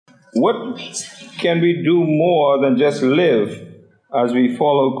what can we do more than just live as we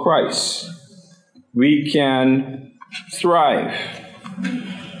follow Christ? We can thrive.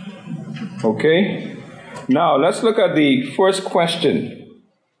 Okay? Now, let's look at the first question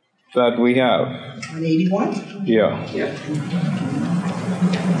that we have. 181? Yeah.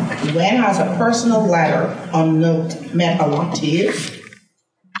 When has a personal letter or note meant a lot to you?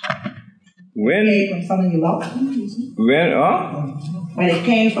 When It came from someone you love? When it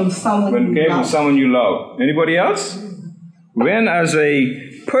came from someone you love. Anybody else? When has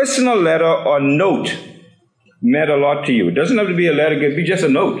a personal letter or note meant a lot to you? It doesn't have to be a letter, it could be just a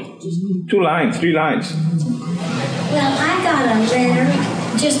note. 2 lines, 3 lines. Well, I got a letter,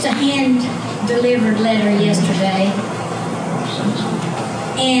 just a hand-delivered letter yesterday.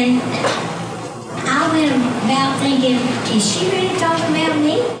 And I went about thinking, is she really talking about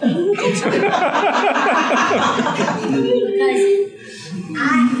me? Because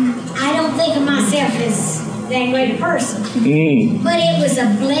I don't think of myself as that great a person. But it was a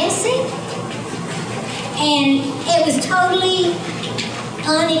blessing, and it was totally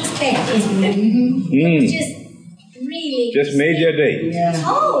unexpected. It was just really... Just made your day. Yeah.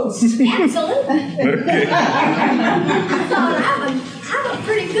 Oh, absolutely. I thought I'm a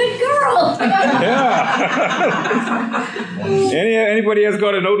pretty good girl. Yeah. Anybody else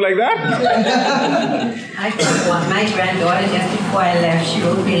got a note like that? I got one. My granddaughter, just before I left, she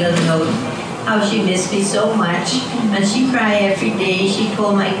wrote me a little note. How she missed me so much. And she cried every day. She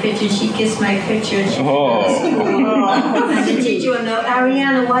pulled my picture. She kissed my picture. And she and the teacher would know,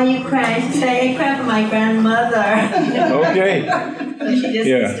 Ariana, why are you crying? She said, I cried for my grandmother. Okay. So she just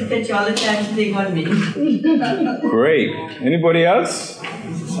kissed the picture all the time. She didn't want me. Great. Anybody else?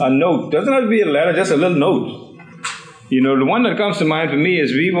 A note. Doesn't have to be a letter, just a little note. You know, the one that comes to mind for me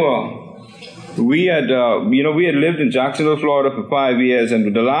is we had lived in Jacksonville, Florida for 5 years,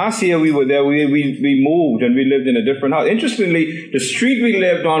 and the last year we were there, we moved and we lived in a different house. Interestingly, the street we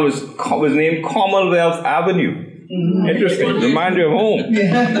lived on was named Commonwealth Avenue. Interesting. Reminder of home.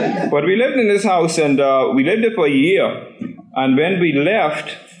 But we lived in this house, and we lived there for a year. And when we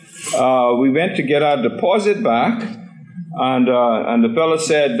left, we went to get our deposit back. And the fellow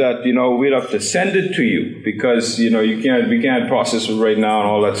said that, we'd have to send it to you because, we can't process it right now and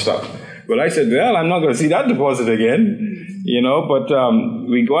all that stuff. Well, I said, well, I'm not going to see that deposit again, but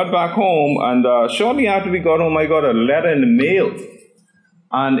we got back home, and shortly after we got home, I got a letter in the mail.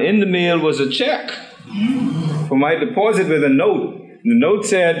 And in the mail was a check for my deposit with a note. The note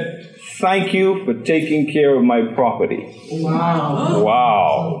said, thank you for taking care of my property.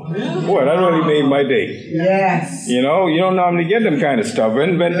 Wow. Boy, that really made my day. Yes. You don't normally get them kind of stuff.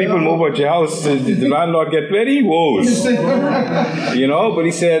 When people move out your house, the landlord get plenty woes. But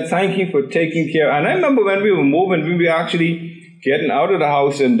he said, thank you for taking care. And I remember when we were moving, we were actually getting out of the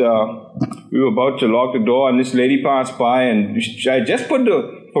house, and we were about to lock the door, and this lady passed by, and I just put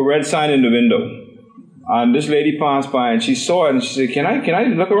the for red sign in the window. And this lady passed by, and she saw it, and she said, can I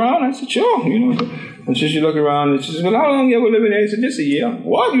look around? I said, sure. And so she looked around, and she said, well, how long you ever living here? I said, just a year.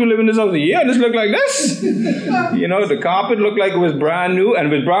 What? You live in this house a year? This look like this? The carpet looked like it was brand new, and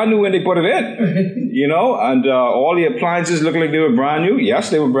it was brand new when they put it in. And all the appliances looked like they were brand new. Yes,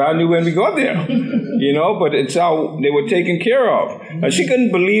 they were brand new when we got there. But it's how they were taken care of. And she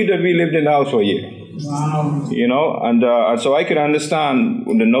couldn't believe that we lived in the house for a year. Wow. And so I could understand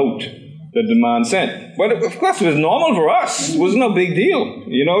the note that the man sent. But of course, it was normal for us. It wasn't a big deal.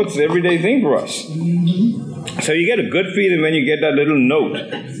 It's an everyday thing for us. So you get a good feeling when you get that little note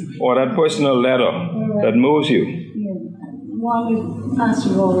or that personal letter that moves you. One with Pastor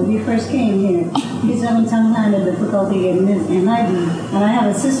Roll, when he first came here, he's having some kind of difficulty getting his NID. And I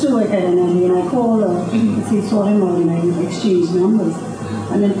have a sister work at NID, and I called her to see sort him out, and I exchanged numbers.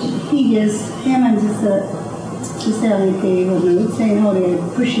 And then him and Sister Alike were saying how they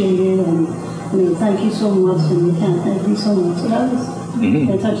appreciate it, and thank you so much, and we can't thank you so much. So that was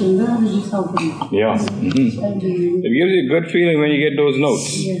touching. That was just helping. Yeah. It gives you a good feeling when you get those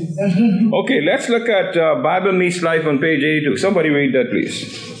notes. Yes. Okay, let's look at Bible Meets Life on page 82. Somebody read that,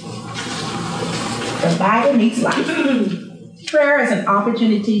 please. The Bible meets life. Prayer is an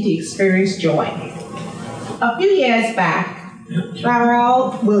opportunity to experience joy. A few years back,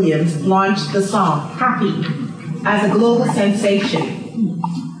 Pharrell Williams launched the song Happy as a global sensation.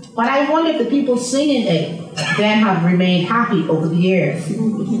 But I wonder if the people singing it then have remained happy over the years.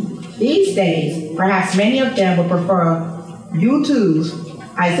 These days, perhaps many of them would prefer U2's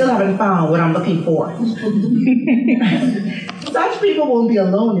I Still Haven't Found What I'm Looking For. Such people won't be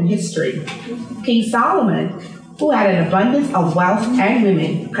alone in history. King Solomon, who had an abundance of wealth and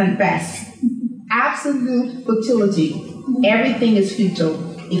women, confessed, absolute futility. Everything is futile.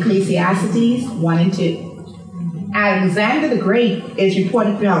 Ecclesiastes 1 and 2. Alexander the Great is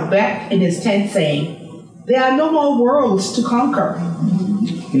reported to have wept in his tent saying, "There are no more worlds to conquer."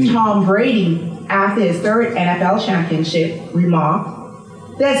 Tom Brady, after his third NFL championship, remarked,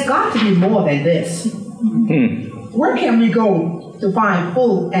 "There's got to be more than this." Where can we go to find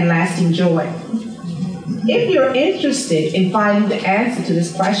full and lasting joy? If you're interested in finding the answer to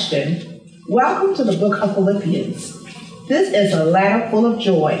this question, welcome to the book of Philippians. This is a letter full of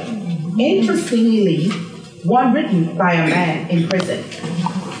joy. Interestingly, one written by a man in prison.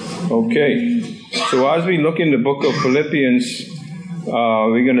 Okay, so as we look in the book of Philippians,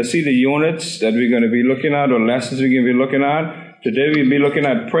 we're going to see the units that we're going to be looking at, or lessons we're going to be looking at. Today we'll be looking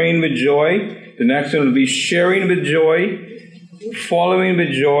at praying with joy. The next one will be sharing with joy, following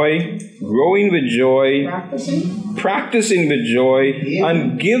with joy, growing with joy, practicing with joy,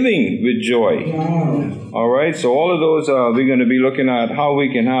 and giving with joy. All right, so all of those we're going to be looking at how we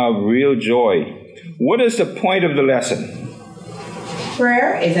can have real joy. What is the point of the lesson?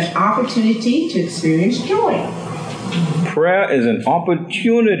 Prayer is an opportunity to experience joy. Prayer is an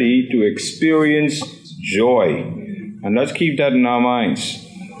opportunity to experience joy. And let's keep that in our minds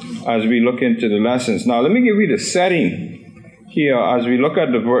as we look into the lessons. Now, let me give you the setting here as we look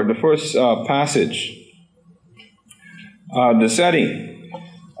at the first passage. The setting.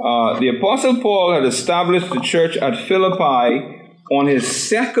 The Apostle Paul had established the church at Philippi on his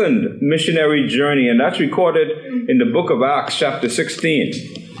second missionary journey, and that's recorded in the book of Acts, chapter 16.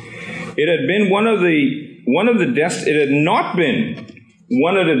 It had been it had not been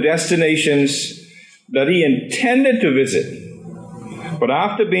one of the destinations that he intended to visit. But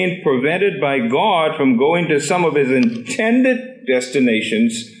after being prevented by God from going to some of his intended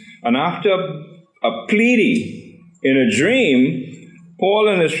destinations, and after a pleading in a dream, Paul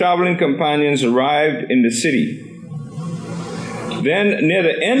and his traveling companions arrived in the city. Then, near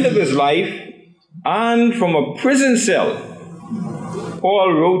the end of his life, and from a prison cell,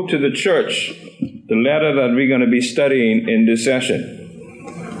 Paul wrote to the church the letter that we're going to be studying in this session.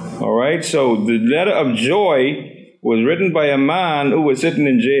 All right, so the letter of joy was written by a man who was sitting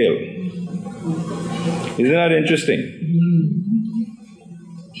in jail. Isn't that interesting?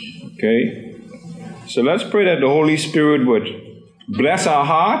 Okay, so let's pray that the Holy Spirit would bless our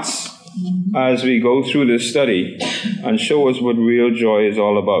hearts as we go through this study and show us what real joy is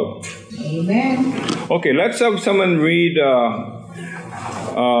all about. Amen. Okay, let's have someone read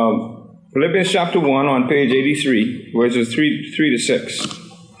Philippians chapter 1 on page 83, verses 3 to 6.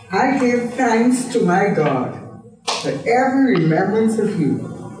 I give thanks to my God for every remembrance of you,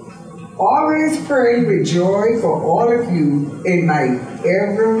 always praying with joy for all of you in my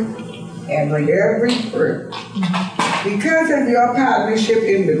every prayer, because of your partnership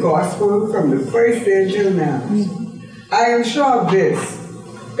in the gospel from the first day till now. I am sure of this,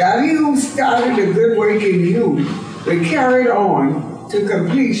 that he who started a good work in you will carry it on to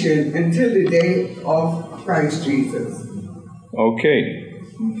completion until the day of Christ Jesus. Okay.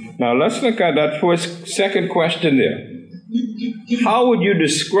 Now let's look at that second question there. How would you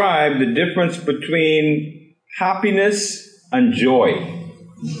describe the difference between happiness and joy?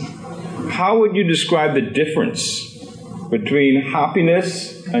 How would you describe the difference between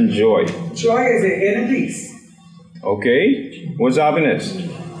happiness and joy? Joy is an inner peace. Okay. What's happiness?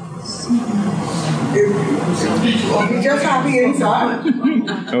 You're just happy inside.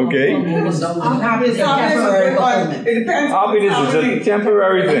 Okay. Happiness is a temporary fulfillment. It depends. Happiness is a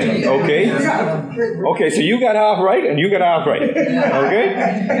temporary thing. Okay. Okay, so you got half right and you got half right. Okay?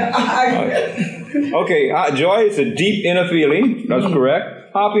 Okay, joy is a deep inner feeling. That's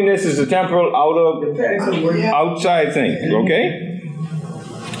correct. Happiness is a temporal outside thing. Okay?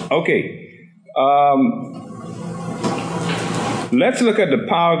 Okay. Let's look at the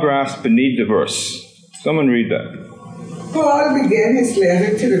paragraphs beneath the verse. Someone read that. Paul began his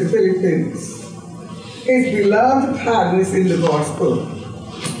letter to the Philippians, his beloved partners in the gospel,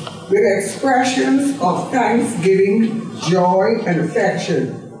 with expressions of thanksgiving, joy, and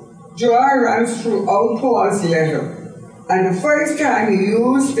affection. Joy runs throughout Paul's letter, and the first time he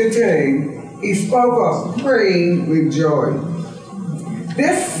used the term, he spoke of praying with joy.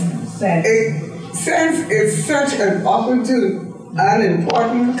 This sense is such an opportune and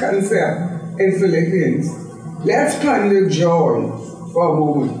important concept in Philippians. Let's ponder joy for a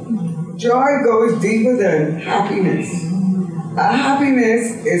moment. Joy goes deeper than happiness. Our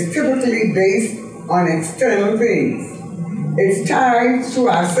happiness is typically based on external things. It's tied to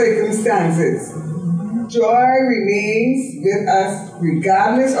our circumstances. Joy remains with us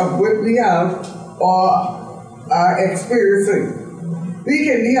regardless of what we have or are experiencing. We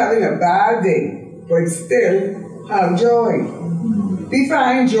can be having a bad day, but still have joy. We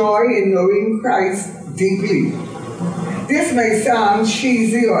find joy in knowing Christ deeply. This may sound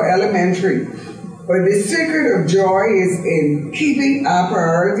cheesy or elementary, but the secret of joy is in keeping our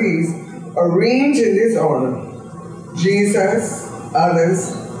priorities arranged in this order: Jesus,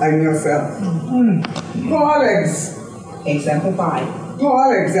 others, and yourself. Paul exemplified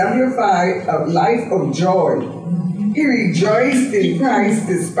a life of joy. He rejoiced in Christ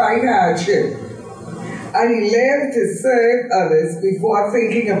despite hardship, and he lived to serve others before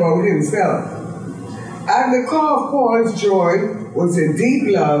thinking about himself. At the core of Paul's joy was a deep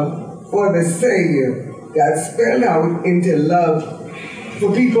love for the Savior that spilled out into love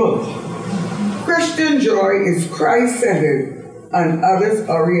for people. Christian joy is Christ-centered and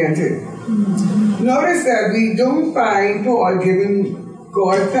others-oriented. Notice that we don't find Paul giving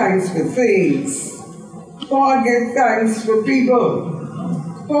God thanks for things. Paul gives thanks for people.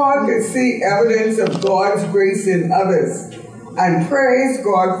 Paul could see evidence of God's grace in others and praise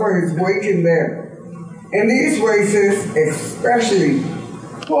God for his work in them. In these races especially,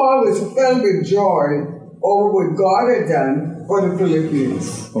 Paul was filled with joy over what God had done for the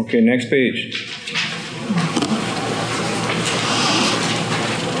Philippians. Okay, next page.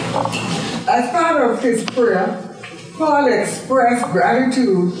 As part of his prayer, Paul expressed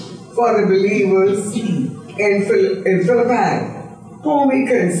gratitude for the believers in Philippi, whom he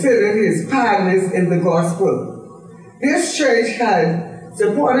considered his partners in the gospel. This church had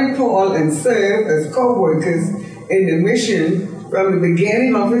supported Paul and served as co-workers in the mission from the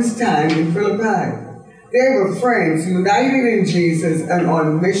beginning of his time in Philippi. They were friends, united in Jesus and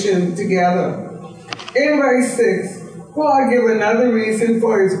on mission together. In verse 6, Paul gave another reason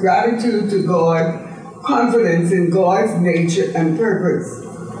for his gratitude to God: confidence in God's nature and purpose.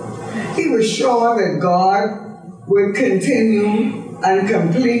 He was sure that God would continue and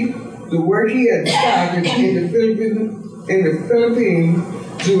complete the work he had started in the Philippine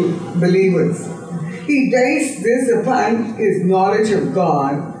believers. He based this upon his knowledge of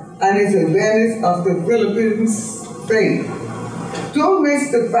God and his awareness of the Philippines' faith. Don't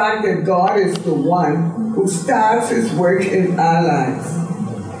miss the fact that God is the one who starts his work in our lives.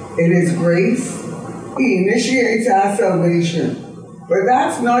 In his grace, he initiates our salvation. But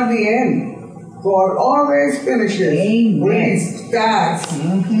that's not the end. God always finishes when he starts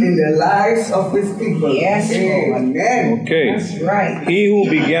in the lives of his people. Yes, Amen. Okay. That's right. He who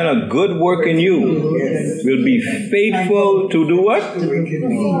began a good work in you will be faithful to do what?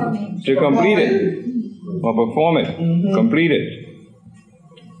 To complete it. Or perform it. Complete it.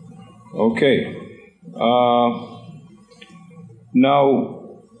 Okay.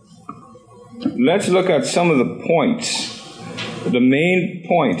 Now, let's look at some of the points, the main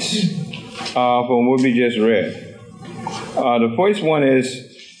points from what we just read. The first one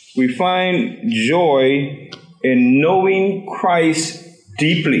is we find joy in knowing Christ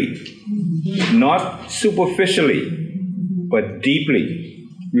deeply, not superficially, but deeply.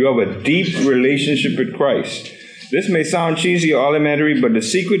 You have a deep relationship with Christ. This may sound cheesy or elementary, but the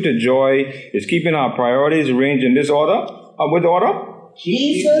secret to joy is keeping our priorities arranged in this order. What order?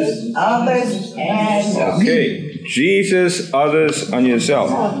 Jesus, others, and Okay. Jesus, others, and yourself.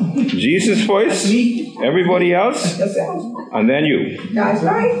 Jesus first, everybody else, and then you. That's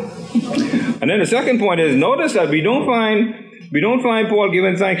right. And then the second point is, notice that we don't find Paul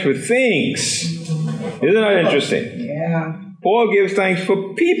giving thanks for things. Isn't that interesting? Yeah. Paul gives thanks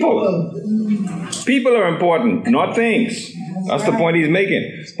for people. People are important, not things. That's the point he's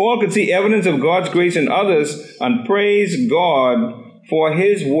making. Paul could see evidence of God's grace in others and praise God for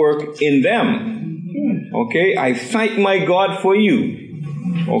his work in them. Okay, I thank my God for you.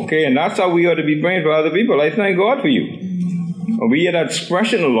 Okay, and that's how we ought to be praying for other people. I thank God for you. We hear that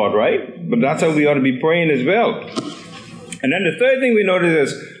expression a lot, right? But that's how we ought to be praying as well. And then the third thing we notice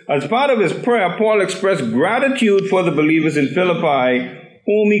is, as part of his prayer, Paul expressed gratitude for the believers in Philippi,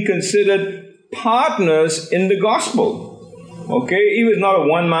 whom he considered partners in the gospel. Okay, he was not a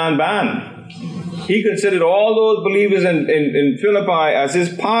one-man band. He considered all those believers in Philippi as his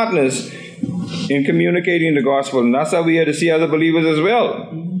partners in communicating the gospel. And that's how we are to see other believers as well.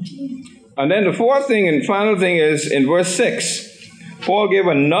 And then the fourth thing and final thing is in verse 6, Paul gave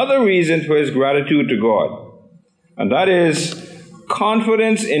another reason for his gratitude to God. And that is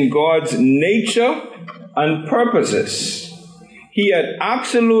confidence in God's nature and purposes. He had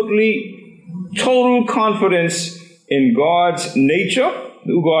absolutely total confidence in God's nature,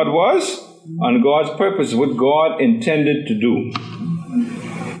 who God was, and God's purpose, what God intended to do.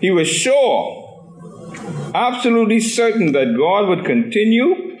 He was sure, absolutely certain that God would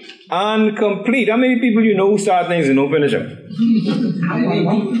continue and complete. How many people you know who start things and don't finish them?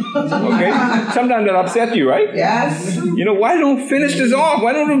 Okay? Sometimes that upsets you, right? Yes. You know, why don't finish this off?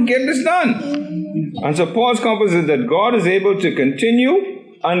 Why don't we get this done? And so Paul's compass is that God is able to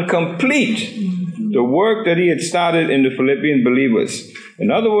continue and complete the work that he had started in the Philippian believers. In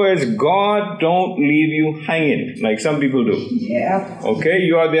other words, God don't leave you hanging like some people do. Yeah. Okay?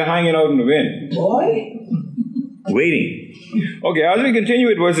 You are there hanging out in the wind. Boy. Waiting. Okay, as we continue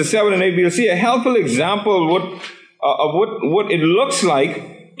with verses 7 and 8, we'll see a helpful example of what it looks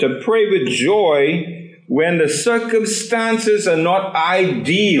like to pray with joy when the circumstances are not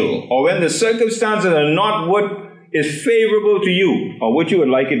ideal, or when the circumstances are not what is favorable to you, or what you would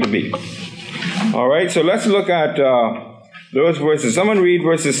like it to be. All right, so let's look at those verses. Someone read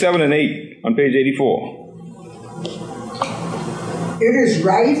verses 7 and 8 on page 84. It is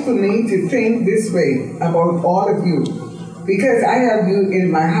right for me to think this way about all of you, because I have you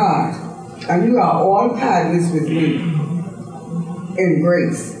in my heart, and you are all partners with me in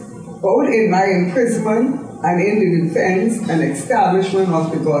grace, both in my imprisonment and in the defense and establishment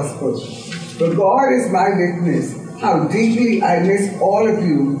of the gospel. But God is my witness, how deeply I miss all of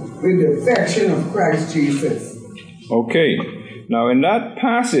you with the affection of Christ Jesus. Okay, now in that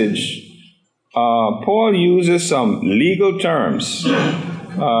passage, Paul uses some legal terms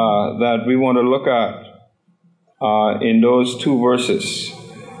that we want to look at in those two verses.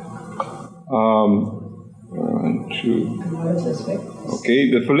 1, 2. Okay,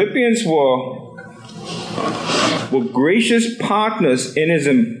 the Philippians were gracious partners in his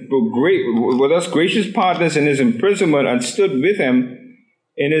gracious partners in his imprisonment, and stood with him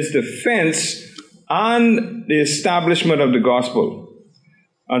in his defense and the establishment of the gospel.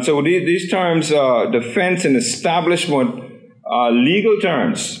 And so these terms, defense and establishment, are legal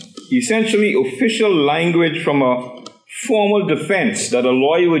terms, essentially official language from a formal defense that a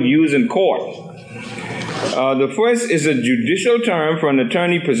lawyer would use in court. The first is a judicial term for an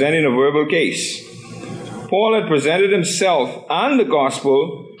attorney presenting a verbal case. Paul had presented himself and the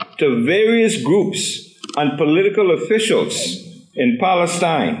gospel to various groups and political officials in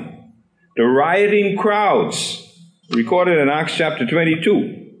Palestine. The rioting crowds, recorded in Acts chapter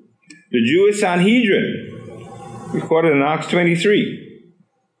 22. The Jewish Sanhedrin, recorded in Acts 23.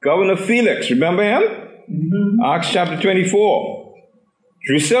 Governor Felix, remember him? Mm-hmm. Acts chapter 24.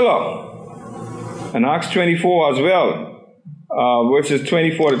 Drusilla, in Acts 24 as well, verses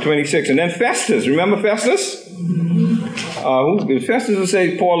 24 to 26. And then Festus, remember Festus? Festus will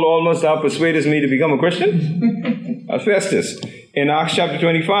say, Paul almost outpersuaded me to become a Christian? Festus, in Acts chapter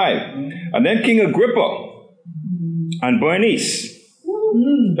 25. And then King Agrippa and Bernice.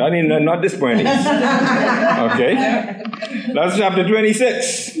 Not this Bernice. Okay? That's chapter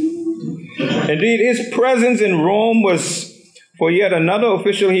 26. Indeed, his presence in Rome was for yet another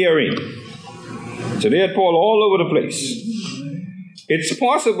official hearing. So they had Paul all over the place. It's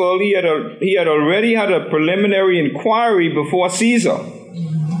possible he had already had a preliminary inquiry before Caesar,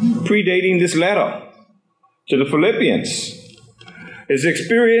 predating this letter to the Philippians. His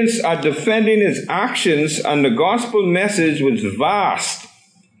experience at defending his actions and the gospel message was vast,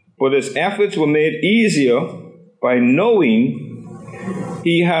 but his efforts were made easier by knowing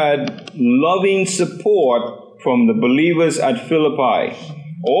he had loving support from the believers at Philippi.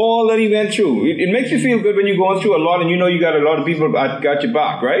 All that he went through. It makes you feel good when you're going through a lot and you know you got a lot of people that got your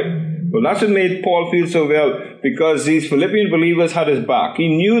back, right? Well, that's what made Paul feel so well, because these Philippian believers had his back. He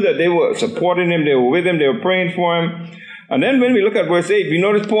knew that they were supporting him, they were with him, they were praying for him. And then when we look at verse 8, we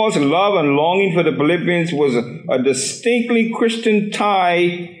notice Paul's love and longing for the Philippians was a distinctly Christian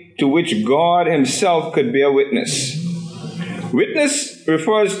tie to which God himself could bear witness. Witness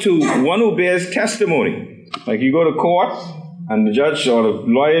refers to one who bears testimony. Like you go to court and the judge or the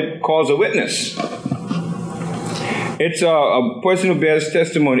lawyer calls a witness. It's a person who bears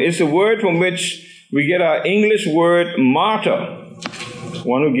testimony. It's a word from which we get our English word martyr,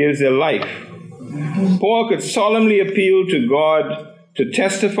 one who gives their life. Paul could solemnly appeal to God to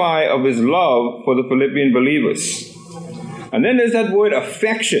testify of his love for the Philippian believers. And then there's that word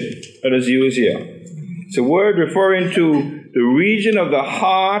affection that is used here. It's a word referring to the region of the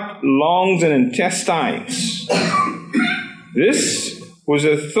heart, lungs, and intestines. This was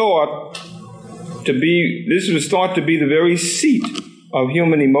thought to be the very seat of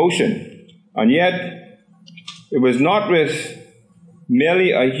human emotion. And yet, it was not with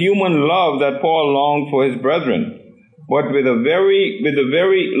merely a human love that Paul longed for his brethren, but with the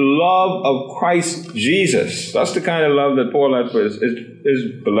very love of Christ Jesus. That's the kind of love that Paul had for his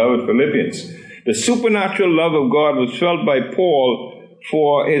beloved Philippians. The supernatural love of God was felt by Paul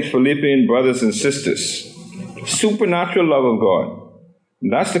for his Philippian brothers and sisters. Supernatural love of God.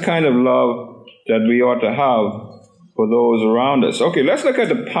 And that's the kind of love that we ought to have for those around us. Okay, let's look at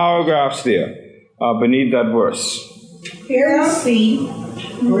the paragraphs there beneath that verse. Here we see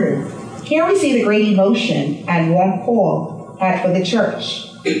the great emotion and warmth Paul had for the church.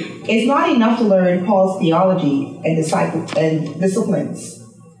 It's not enough to learn Paul's theology and disciplines.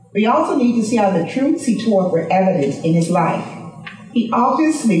 We also need to see how the truths he taught were evident in his life. He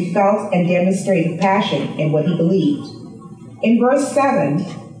obviously felt and demonstrated passion in what he believed. In verse 7,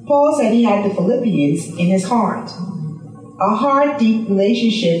 Paul said he had the Philippians in his heart. A hard, deep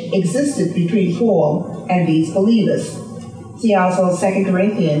relationship existed between Paul and these believers. See also 2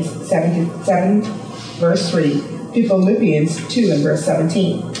 Corinthians 7 verse 3 to Philippians 2 and verse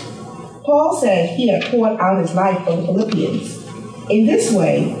 17. Paul said he had poured out his life for the Philippians. In this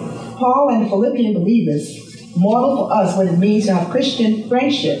way, Paul and the Philippian believers model for us what it means to have Christian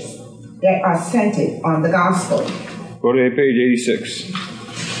friendships that are centered on the gospel. Go to page 86.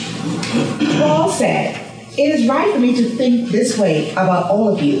 Paul said, "It is right for me to think this way about all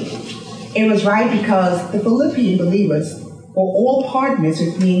of you. It was right because the Philippian believers were all partners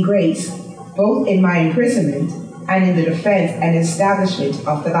with me in grace, both in my imprisonment and in the defense and establishment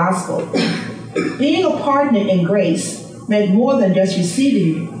of the gospel." Being a partner in grace meant more than just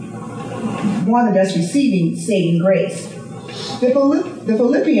receiving saving grace. The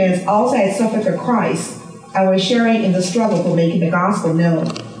Philippians also had suffered for Christ and were sharing in the struggle for making the gospel known.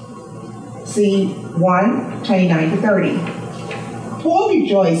 See 1:29-30. Paul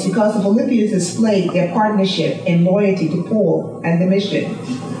rejoiced because the Philippians displayed their partnership and loyalty to Paul and the mission.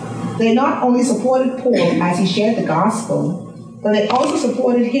 They not only supported Paul as he shared the gospel, but they also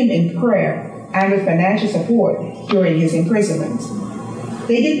supported him in prayer and with financial support during his imprisonment.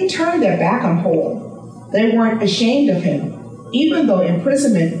 They didn't turn their back on Paul. They weren't ashamed of him, even though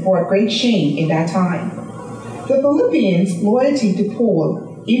imprisonment brought great shame in that time. The Philippians' loyalty to Paul,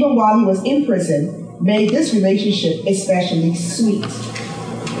 even while he was in prison, made this relationship especially sweet.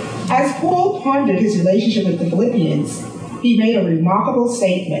 As Paul pondered his relationship with the Philippians, he made a remarkable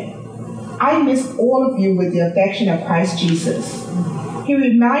statement. "I miss all of you with the affection of Christ Jesus." He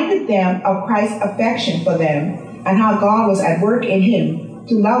reminded them of Christ's affection for them and how God was at work in him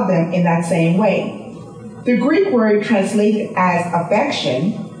to love them in that same way. The Greek word translated as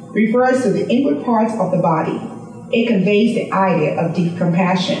affection refers to the inward parts of the body. It conveys the idea of deep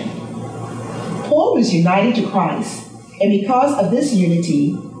compassion. Paul was united to Christ, and because of this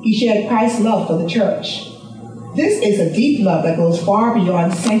unity, he shared Christ's love for the church. This is a deep love that goes far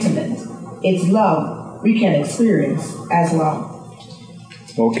beyond sentiment. It's love we can experience as love.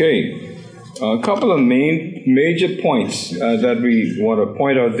 Okay, a couple of major points that we want to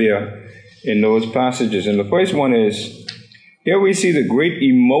point out there in those passages. And the first one is, here we see the great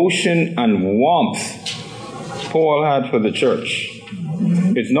emotion and warmth Paul had for the church.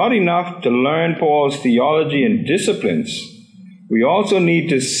 It's not enough to learn Paul's theology and disciplines. We also need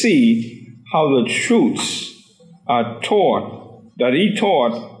to see how the truths that he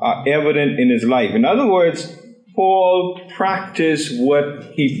taught are evident in his life. In other words, Paul practiced what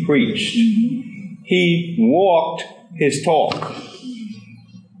he preached. He walked his talk.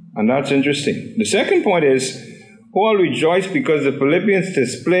 And that's interesting. The second point is, Paul rejoiced because the Philippians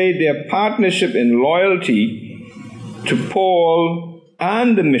displayed their partnership and loyalty to Paul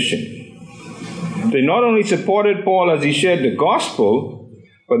and the mission. They not only supported Paul as he shared the gospel,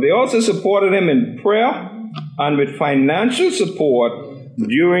 but they also supported him in prayer and with financial support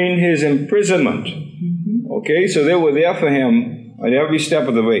during his imprisonment. Okay, so they were there for him at every step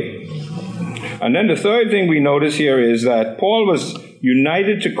of the way. And then the third thing we notice here is that Paul was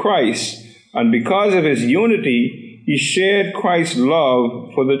united to Christ, and because of his unity, he shared Christ's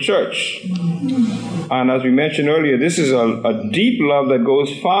love for the church. And as we mentioned earlier, this is a deep love that goes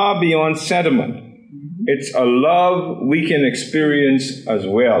far beyond sentiment. It's a love we can experience as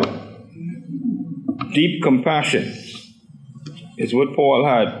well. Deep compassion is what Paul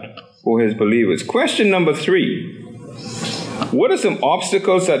had for his believers. Question number 3. What are some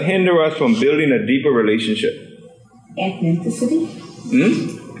obstacles that hinder us from building a deeper relationship? Ethnicity.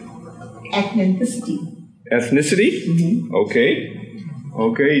 Ethnicity. Ethnicity? Mm-hmm. Okay.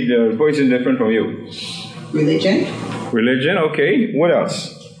 Okay, the person different from you. Religion. Religion, okay. What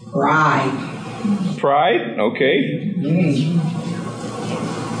else? Pride. Pride, okay.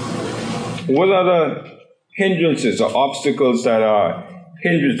 What other hindrances or obstacles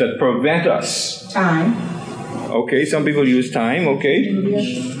that prevent us? Time. Okay, some people use time, okay.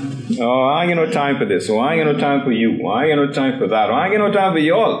 Oh, I ain't got no time for this. I ain't got no time for you. I ain't got no time for that. I ain't got no time for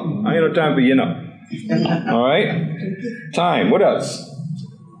y'all. I ain't got no time for you know. All right? Time. What else?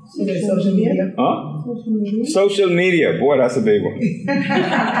 Is it social media? Huh? Social media. Social media. Boy, that's a big one.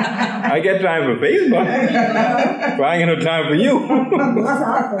 I get time for Facebook. But I ain't got no time for you.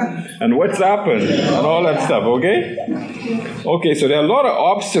 And WhatsApp and all that stuff, okay? Okay, so there are a lot of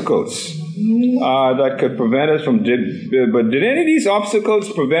obstacles that could prevent us from... But did any of these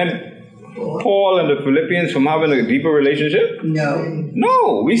obstacles prevent Paul and the Philippians from having a deeper relationship? No.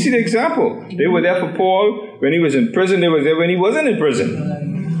 No. We see the example. They were there for Paul when he was in prison. They were there when he wasn't in prison.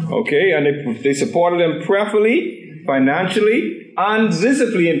 Okay? And they supported him prayerfully, financially, and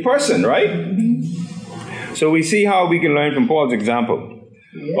visibly in person, right? So we see how we can learn from Paul's example.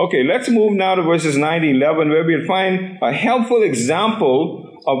 Okay, let's move now to verses 9 to 11, where we'll find a helpful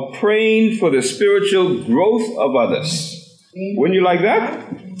example of praying for the spiritual growth of others. Wouldn't you like that?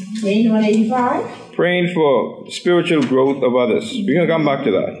 Page 185? Praying for spiritual growth of others. We're going to come back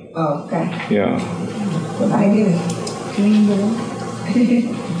to that. Oh, okay. Yeah. I get it.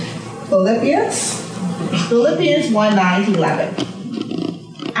 Philippians 1, 9 to 11.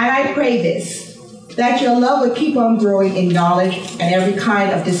 And I pray this, that your love will keep on growing in knowledge and every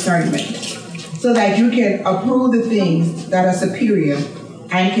kind of discernment, so that you can approve the things that are superior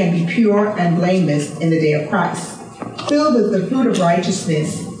and can be pure and blameless in the day of Christ, filled with the fruit of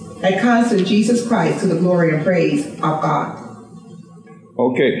righteousness that comes through Jesus Christ to the glory and praise of God.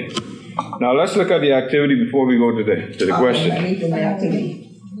 Okay. Now let's look at the activity before we go to the question. Let me do my activity.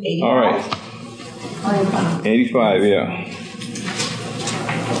 85? All right. 85, yeah.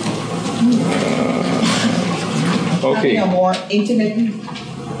 Okay. Having a more intimate...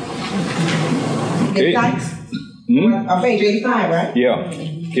 Okay. Give thanks? On page 85, right? Yeah.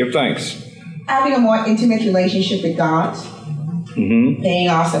 Give thanks. Having a more intimate relationship with God. Paying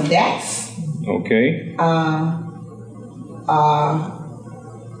off some debts. Okay.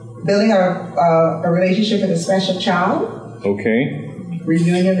 Building a relationship with a special child. Okay.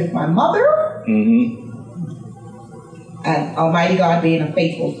 Reunion with my mother. And Almighty God being a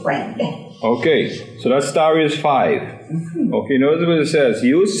faithful friend. Okay. So that's Darius 5. Okay. Notice what it says.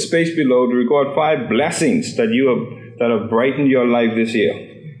 Use the space below to record 5 blessings that have brightened your life this year.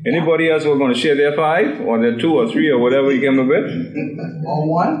 Anybody else who are going to share their 5 or their 2 or 3 or whatever you came up with? Or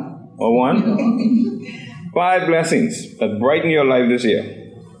 1. Or 1? 5 blessings that brighten your life this year.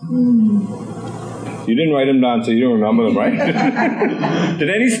 You didn't write them down, so you don't remember them, right? Did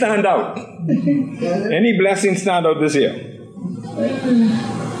any stand out? Any blessings stand out this year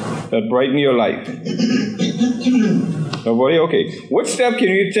that brighten your life? Nobody? Okay. What step can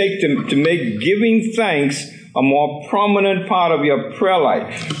you take to make giving thanks a more prominent part of your prayer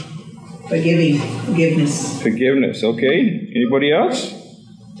life? Forgiveness. Forgiveness, okay. Anybody else?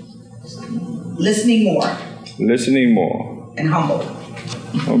 Listening more. Listening more. And humble.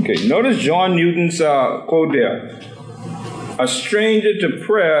 Okay. Notice John Newton's quote there. A stranger to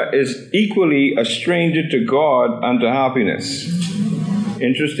prayer is equally a stranger to God and to happiness.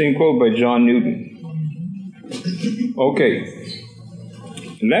 Interesting quote by John Newton. Okay.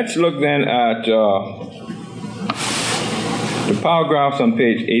 Let's look then at the paragraphs on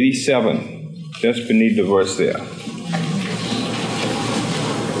page 87, just beneath the verse there.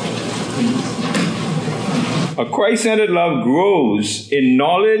 A Christ-centered love grows in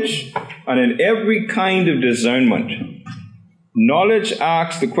knowledge and in every kind of discernment. Knowledge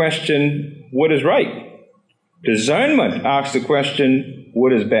asks the question, what is right? Discernment asks the question,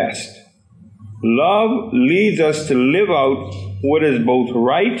 what is best? Love leads us to live out what is both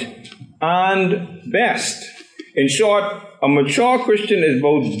right and best. In short, a mature Christian is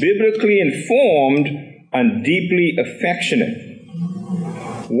both biblically informed and deeply affectionate.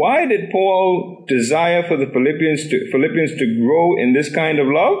 Why did Paul desire for the Philippians to grow in this kind of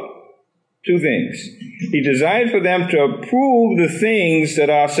love? 2 things. He desired for them to approve the things that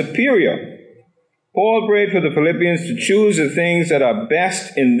are superior. Paul prayed for the Philippians to choose the things that are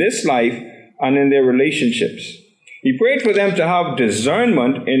best in this life and in their relationships. He prayed for them to have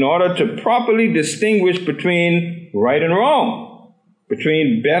discernment in order to properly distinguish between right and wrong,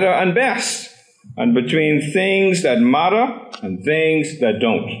 between better and best, and between things that matter and things that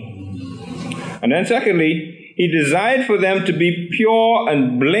don't. And then secondly, he desired for them to be pure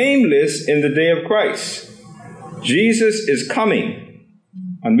and blameless in the day of Christ. Jesus is coming,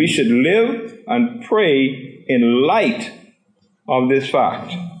 and we should live and pray in light of this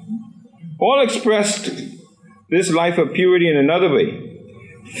fact. Paul expressed this life of purity in another way,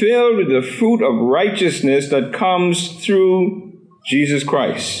 filled with the fruit of righteousness that comes through Jesus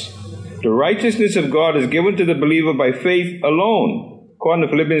Christ. The righteousness of God is given to the believer by faith alone, according to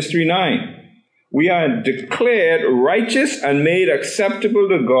Philippians 3:9. We are declared righteous and made acceptable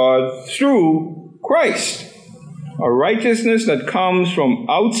to God through Christ. a righteousness that comes from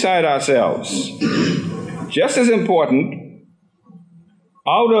outside ourselves. Just as important,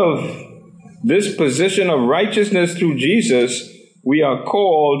 out of this position of righteousness through Jesus, we are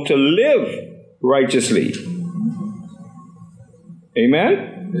called to live righteously.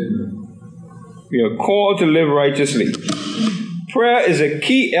 Amen? We are called to live righteously. Prayer is a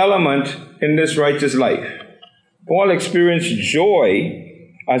key element in this righteous life. Paul experienced joy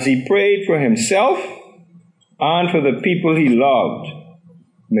as he prayed for himself and for the people he loved.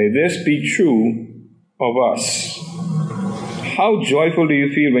 May this be true of us. How joyful do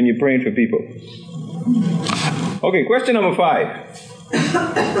you feel when you're praying for people? Okay, question number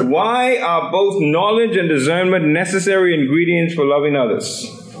 5. Why are both knowledge and discernment necessary ingredients for loving others?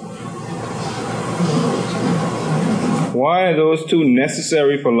 Why are those two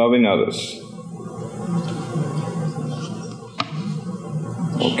necessary for loving others?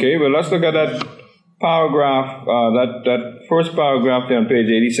 Okay, well, let's look at that paragraph, that first paragraph there on page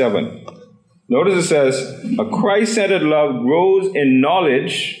 87. Notice it says, a Christ-centered love grows in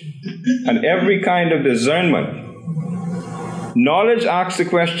knowledge and every kind of discernment. Knowledge asks the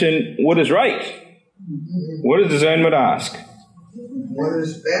question, what is right? What does discernment ask? What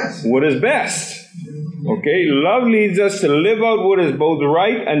is best? What is best? Okay, love leads us to live out what is both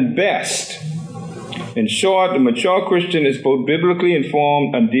right and best. In short, the mature Christian is both biblically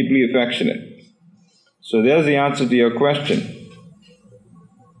informed and deeply affectionate. So there's the answer to your question.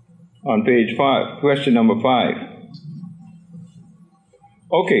 On page 5, question number 5.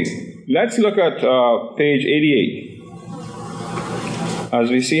 Okay, let's look at page 88 as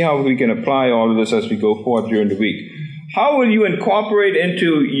we see how we can apply all of this as we go forth during the week. How will you incorporate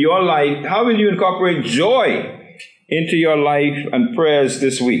into your life, how will you incorporate joy into your life and prayers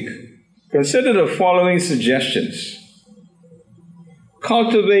this week? Consider the following suggestions.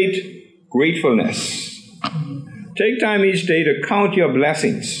 Cultivate gratefulness. Take time each day to count your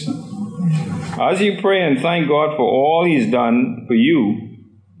blessings. As you pray and thank God for all He's done for you,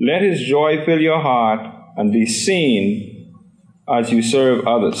 let His joy fill your heart and be seen as you serve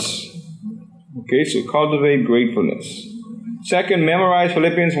others. Okay, so cultivate gratefulness. Second, memorize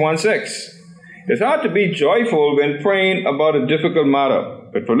Philippians 1:6. It's hard to be joyful when praying about a difficult matter,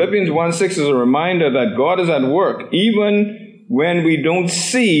 but Philippians 1:6 is a reminder that God is at work even when we don't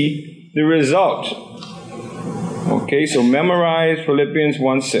see the result. Okay, so memorize Philippians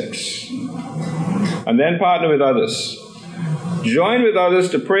 1:6. And then partner with others. Join with others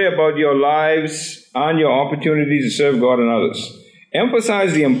to pray about your lives and your opportunities to serve God and others.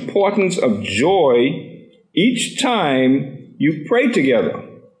 Emphasize the importance of joy each time you pray together.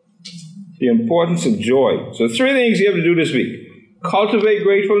 The importance of joy. So 3 things you have to do this week. Cultivate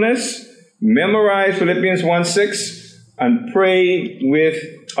gratefulness, memorize Philippians 1:6, and pray with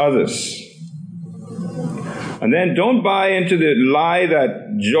others. And then don't buy into the lie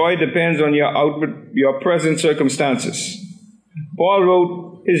that joy depends on your present circumstances. Paul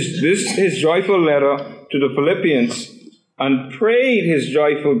wrote his joyful letter to the Philippians and prayed his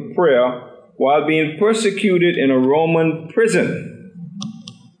joyful prayer while being persecuted in a Roman prison.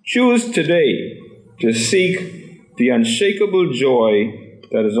 Choose today to seek the unshakable joy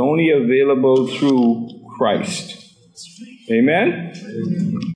that is only available through Christ. Amen?